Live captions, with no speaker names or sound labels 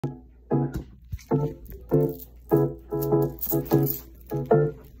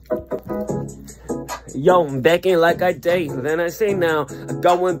Yo, I'm back in like I day. Then I say now,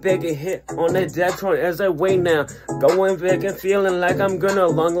 going back and hit on that Datron as I wait now. Going back and feeling like I'm gonna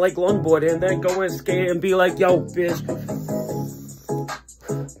long like longboard and then go and skate and be like, yo, bitch.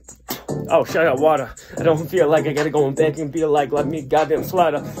 Oh, shut up, water. I don't feel like I gotta go back and be like, let me goddamn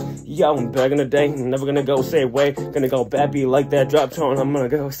slider. Yo, I'm back in the day. I'm never gonna go say way. Gonna go back, be like that drop tone. I'm gonna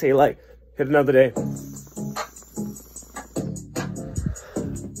go say like, hit another day.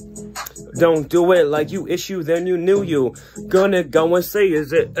 Don't do it like you issue, then you knew you. Gonna go and say,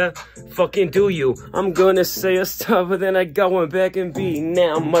 is it fucking do you? I'm gonna say a stuff, but then I going back and be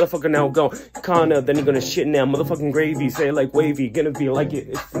now. Motherfucker now go Connor, then you're gonna shit now. Motherfucking gravy, say like wavy. Gonna be like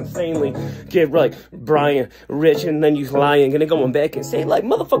it's insanely. Get right, Brian, rich, and then you lying. Gonna go on back and say like,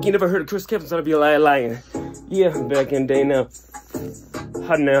 motherfucker, you never heard of Chris Kevin's gonna be lying. Yeah, back in day now.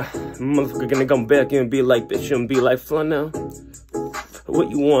 Hot now. Motherfucker gonna come back and be like, bitch, and be like, fun now. What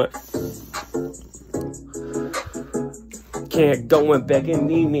you want? Can't go and back and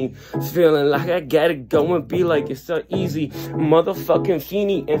need me. Feeling like I gotta go and be like it's so easy. Motherfucking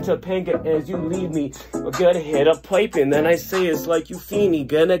Feeny and Topanga as you leave me. I gotta hit a pipe and then I say it's like you Feeny.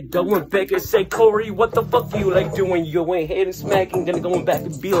 Gonna go and back and say, Corey, what the fuck you like doing? You ain't hitting smacking. Gonna go and back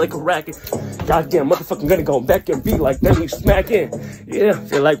and be like a racket. Goddamn motherfucking gonna go back and be like then you smacking. Yeah,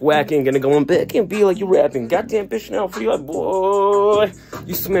 feel like whacking. Gonna go and back and be like you rapping. Goddamn bitch now feel like boy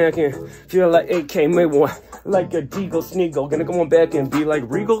you smacking. Feel like AK made one. Like a Deagle Sneagle, gonna go on back and be like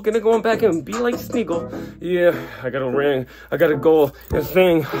Regal, gonna go on back and be like Sneagle. Yeah, I got a ring, I got a goal and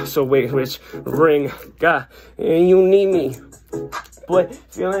thing. So wait, which ring got? And you need me. Boy,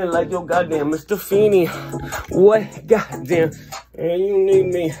 feeling like yo goddamn Mr. Feeny. What goddamn? And you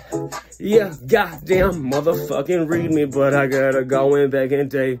need me. Yeah, goddamn motherfucking read me, but I gotta go in back in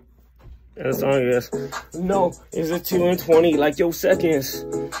day. That song is no, is it 2 and 20 like yo seconds?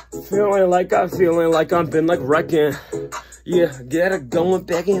 Feeling like I've been like wrecking. Yeah, gotta going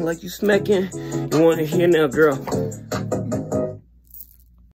back in like you smacking. You wanna hear now, girl?